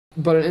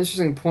But an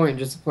interesting point,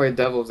 just to play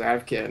devil's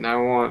advocate, and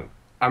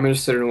I'm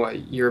interested in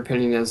what your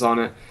opinion is on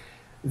it.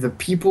 The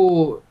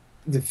people,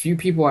 the few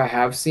people I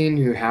have seen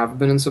who have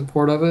been in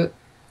support of it,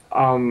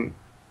 um,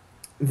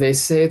 they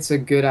say it's a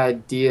good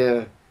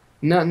idea,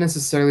 not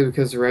necessarily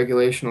because the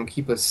regulation will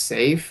keep us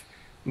safe,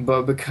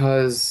 but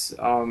because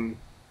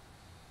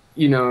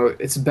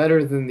it's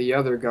better than the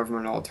other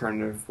government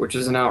alternative, which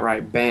is an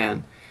outright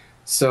ban.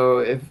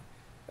 So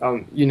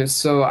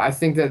so I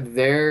think that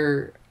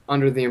they're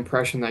under the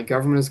impression that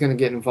government is going to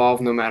get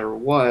involved no matter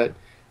what.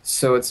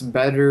 So it's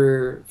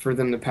better for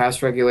them to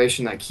pass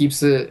regulation that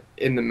keeps it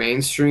in the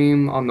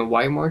mainstream on the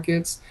white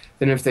markets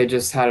than if they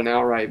just had an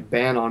outright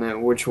ban on it,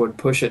 which would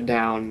push it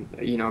down,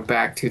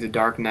 back to the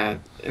dark net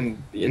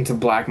and into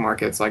black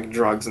markets like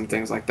drugs and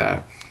things like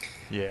that.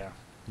 Yeah,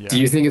 Do yeah.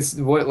 you think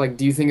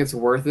do you think it's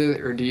worth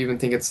it, or do you even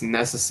think it's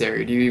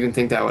necessary? Do you even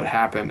think that would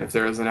happen if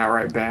there was an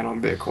outright ban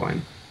on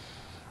Bitcoin?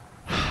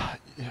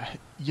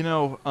 You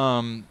know,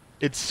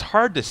 it's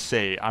hard to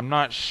say. I'm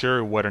not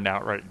sure what an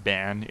outright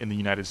ban in the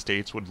United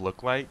States would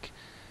look like.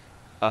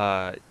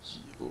 Uh,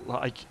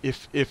 like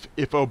if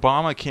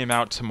Obama came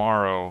out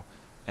tomorrow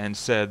and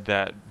said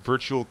that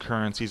virtual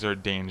currencies are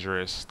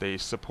dangerous, they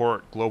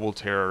support global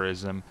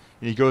terrorism,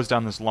 and he goes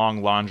down this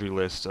long laundry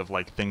list of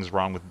like things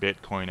wrong with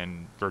Bitcoin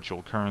and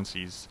virtual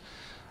currencies.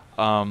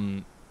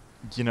 Um,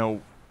 you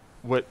know,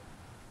 what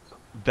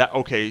that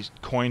okay,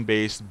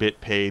 Coinbase,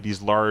 BitPay,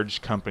 these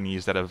large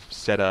companies that have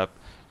set up,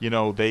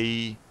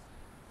 they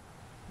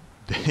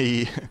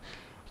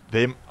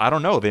they I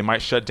don't know, they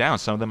might shut down.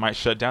 Some of them might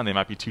shut down. They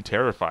might be too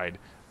terrified.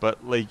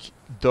 But like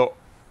the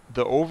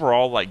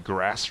overall like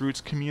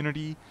grassroots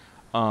community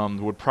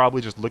would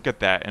probably just look at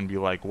that and be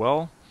like,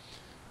 well,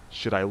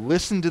 should I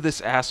listen to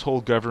this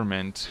asshole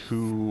government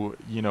who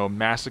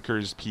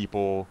massacres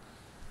people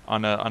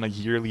on a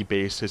yearly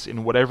basis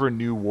in whatever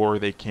new war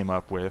they came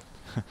up with,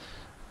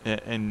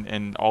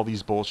 and all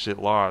these bullshit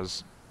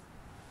laws,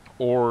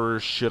 or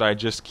should I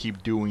just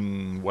keep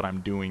doing what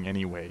I'm doing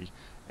anyway?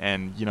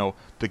 And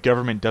the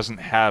government doesn't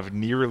have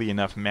nearly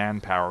enough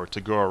manpower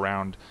to go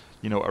around,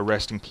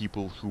 arresting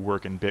people who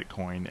work in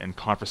Bitcoin and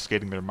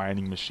confiscating their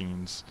mining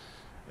machines,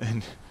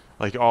 and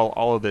like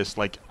all of this.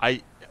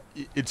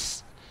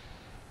 It's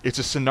it's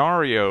a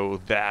scenario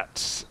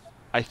that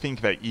I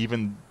think that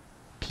even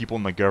people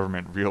in the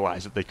government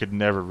realize that they could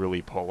never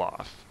really pull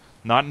off.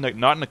 Not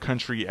in a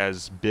country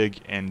as big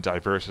and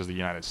diverse as the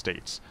United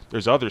States.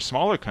 There's other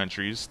smaller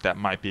countries that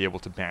might be able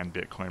to ban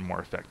Bitcoin more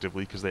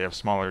effectively because they have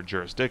smaller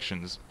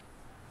jurisdictions.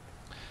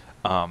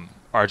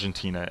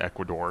 Argentina,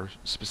 Ecuador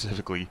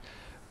specifically,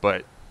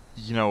 but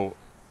you know,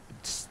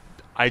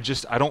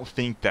 I don't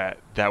think that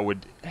that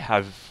would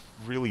have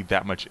really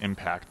that much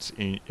impact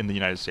in the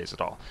United States at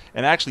all.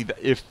 And actually,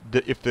 if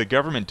the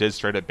government did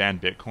straight up ban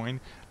Bitcoin,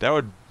 that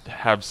would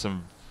have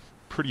some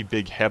pretty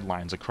big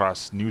headlines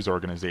across news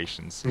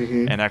organizations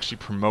Hmm. and actually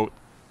promote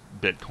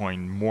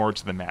Bitcoin more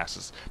to the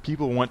masses.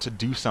 People want to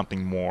do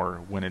something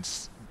more when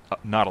it's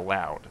not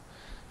allowed,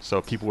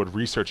 so people would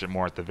research it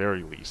more at the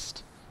very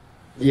least.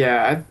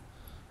 Yeah,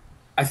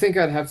 I think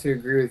I'd have to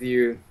agree with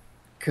you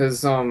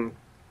because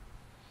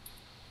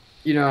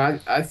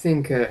I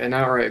think an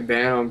outright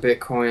ban on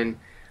Bitcoin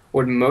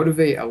would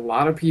motivate a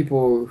lot of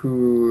people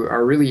who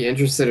are really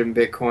interested in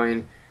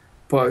Bitcoin,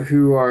 but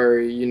who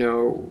are,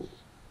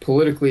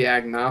 politically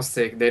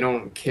agnostic. They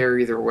don't care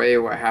either way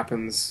what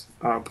happens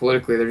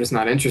politically. They're just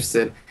not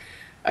interested.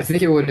 I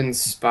think it would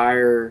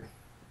inspire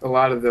a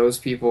lot of those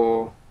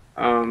people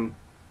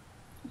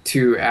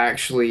to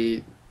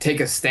actually take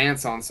a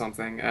stance on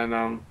something and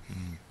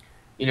Mm.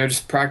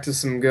 just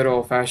practice some good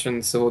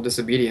old-fashioned civil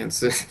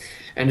disobedience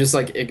and just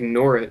like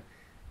ignore it.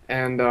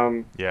 And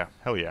Yeah,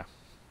 hell yeah.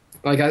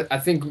 I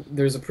think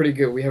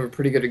we have a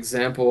pretty good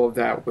example of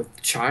that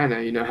with China.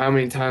 How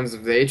many times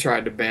have they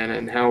tried to ban it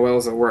and how well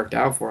has it worked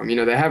out for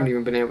them? They haven't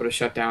even been able to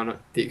shut down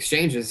the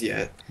exchanges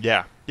yet.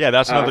 Yeah, yeah,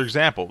 that's Uh, another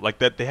example. Like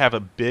that, they have a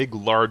big,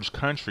 large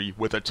country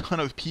with a ton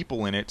of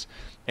people in it,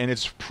 and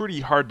it's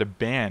pretty hard to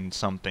ban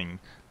something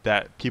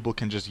that people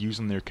can just use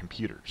on their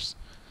computers.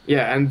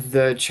 yeah, and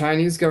the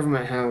Chinese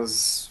government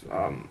has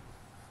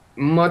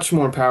much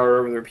more power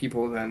over their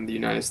people than the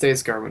United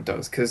States government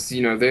does, because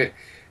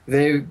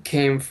they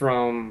came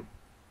from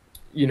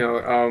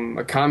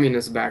a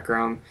communist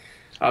background.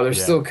 They're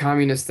Yeah, still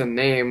communist in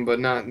name, but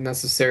not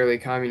necessarily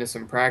communist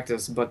in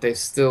practice, but they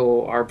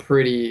still are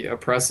pretty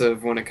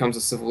oppressive when it comes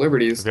to civil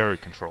liberties. very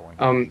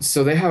controlling.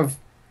 So they have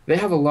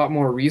a lot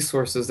more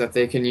resources that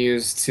they can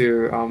use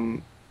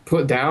to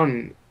put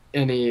down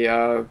any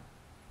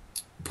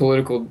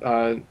political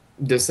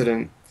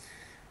dissident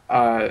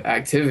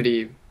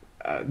activity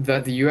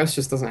that the U.S.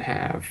 just doesn't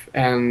have,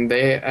 and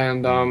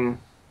Mm.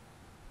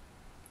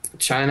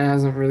 China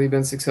hasn't really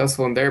been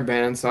successful in their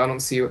ban, so I don't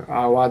see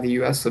why the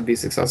U.S. would be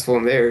successful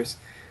in theirs.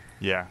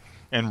 Yeah,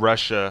 and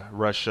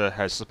Russia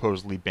has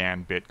supposedly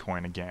banned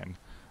Bitcoin again.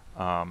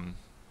 Um,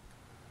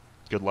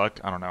 Good luck.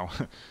 I don't know.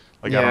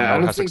 Like I don't Yeah, know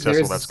how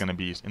successful that's going to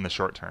be in the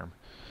short term.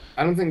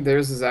 I don't think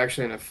theirs is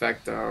actually in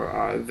effect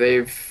though.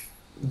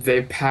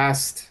 They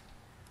passed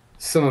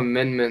some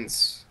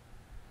amendments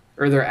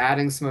or they're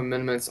adding some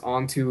amendments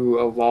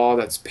onto a law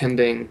that's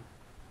pending,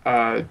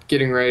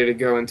 getting ready to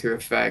go into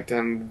effect.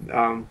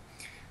 And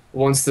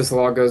once this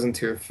law goes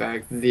into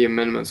effect, the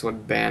amendments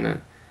would ban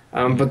it.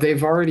 Hmm. But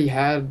they've already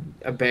had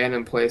a ban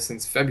in place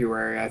since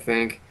February, I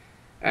think.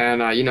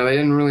 And they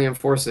didn't really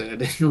enforce it. It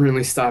didn't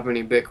really stop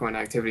any Bitcoin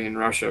activity in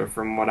Russia,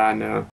 from what I know.